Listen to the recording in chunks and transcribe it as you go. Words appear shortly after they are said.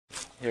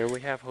Here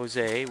we have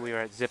Jose. We are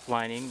at zip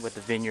lining with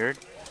the Vineyard.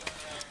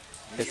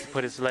 He has to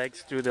put his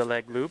legs through the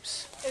leg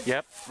loops.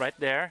 Yep, right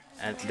there.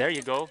 And there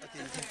you go.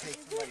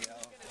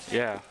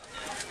 Yeah.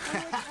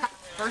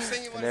 First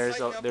thing you want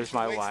And there's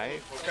my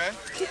wife. Okay?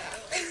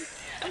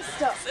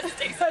 Stop.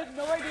 I have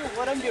no idea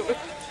what I'm doing.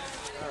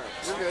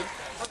 Alright, we're good.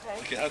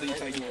 Okay, how do you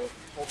take it?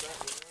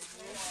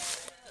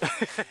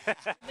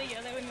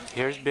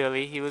 Here's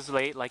Billy. He was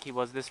late like he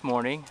was this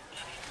morning.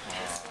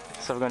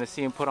 So we're going to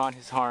see him put on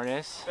his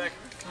harness.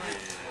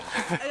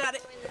 I got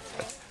it.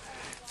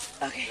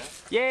 Okay.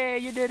 Yay,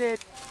 you did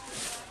it!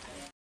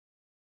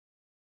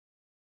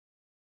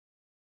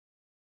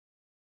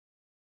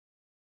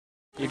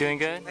 You doing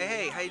good?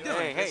 Hey, how you doing?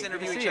 Hey, Let's good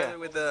interview to each see ya. other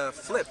with a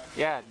flip.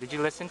 Yeah, did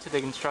you listen to the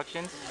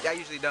instructions? Yeah, I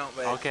usually don't,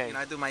 but Okay. you know,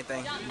 I do my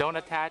thing. Don't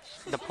attach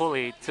the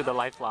pulley to the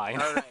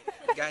lifeline. All right,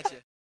 gotcha.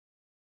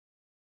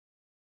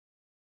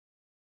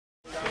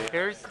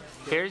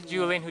 Here's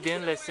Julian who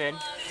didn't listen.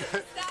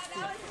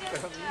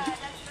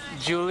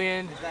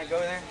 Julian. Can I go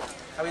there?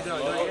 How we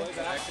doing? Doing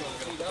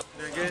good?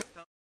 Doing good?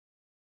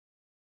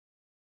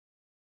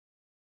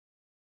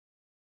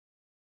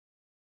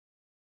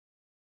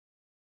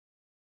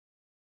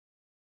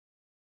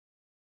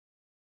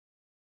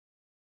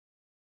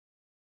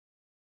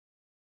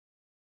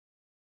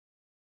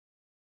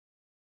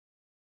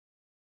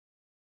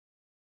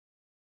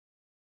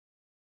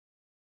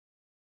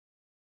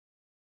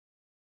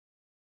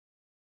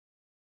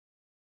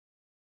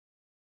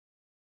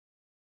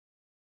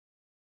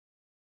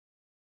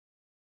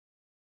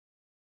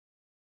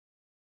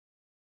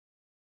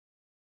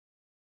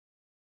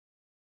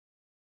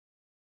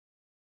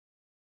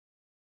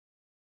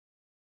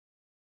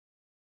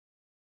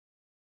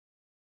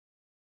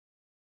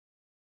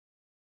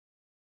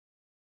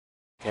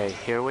 Okay,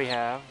 here we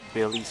have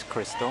Billy's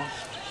crystal.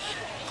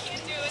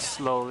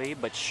 Slowly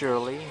but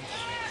surely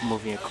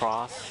moving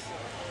across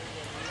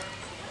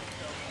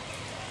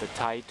the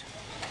tight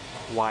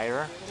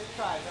wire.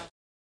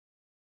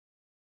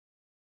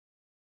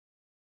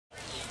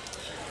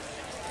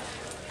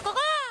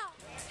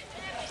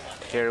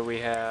 Here we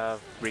have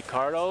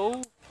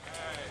Ricardo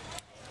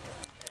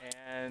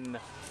and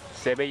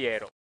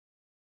Ceballero.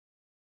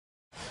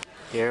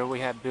 Here we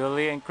have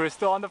Billy and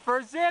Crystal on the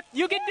first zip.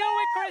 You can do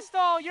it,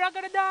 Crystal! You're not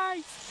gonna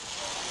die!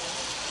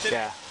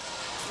 Yeah.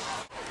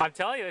 I'm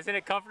telling you, isn't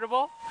it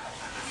comfortable?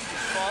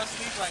 Fall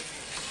asleep like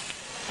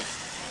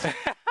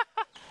me.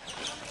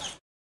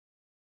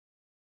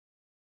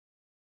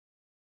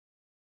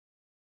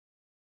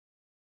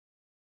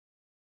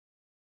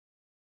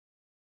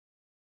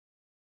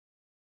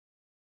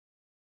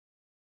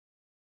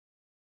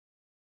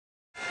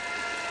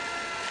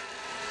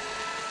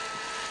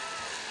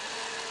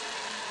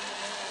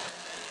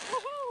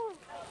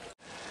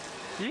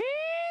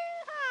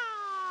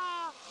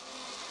 Yeehaw!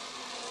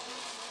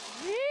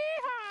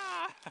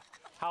 Yeehaw!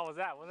 How was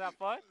that? Was that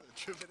fun? A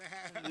trip and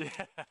a half.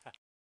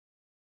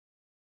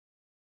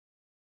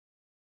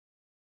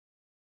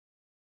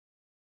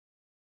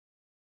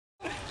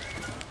 Yeah.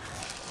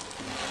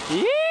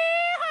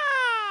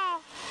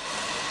 Yeehaw!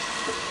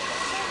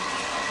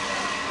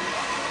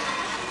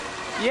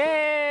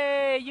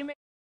 Yay! You made.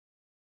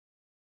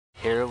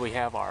 Here we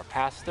have our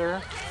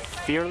pastor,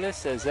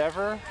 fearless as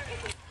ever,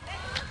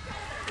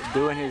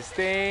 doing his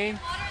thing.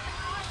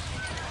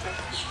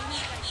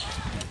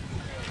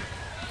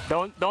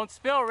 Don't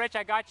spill, Rich.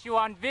 I got you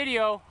on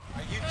video.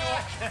 Are you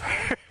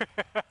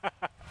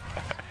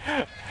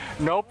doing?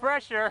 No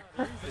pressure.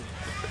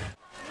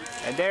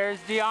 And there's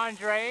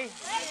DeAndre.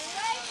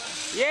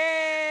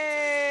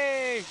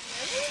 Yay!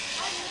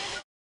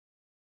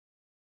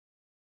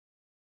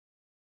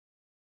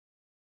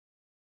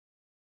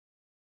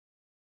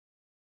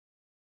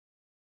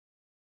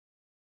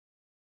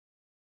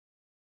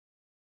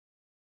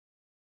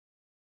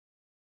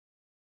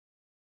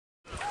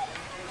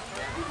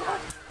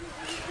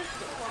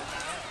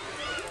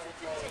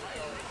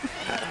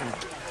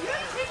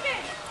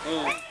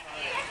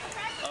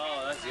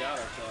 Oh, that's the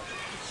outer stuff.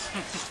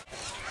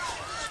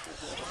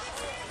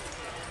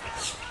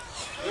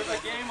 There's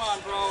a game on,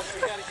 bro.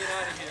 We gotta get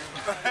out of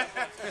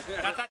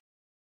here.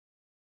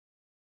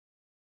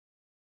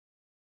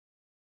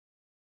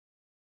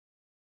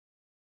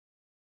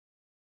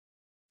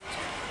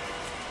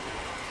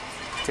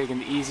 Taking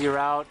the easy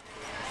route.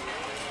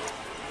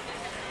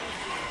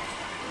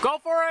 Go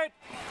for it!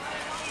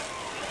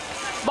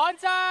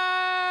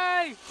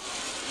 Bonsai!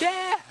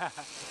 Yeah!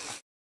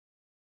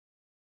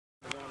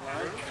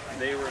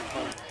 They were in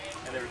front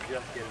and they were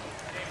just getting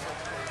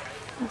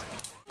it.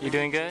 You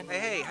doing good?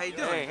 Hey, how you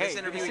doing? Hey, Let's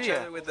good interview to each see ya.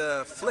 other with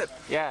a flip.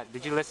 Yeah,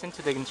 did you listen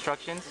to the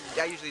instructions?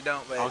 Yeah, I usually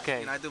don't, but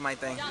Okay. you know, I do my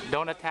thing.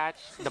 Don't attach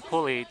the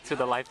pulley to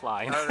the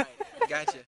lifeline. All right, gotcha.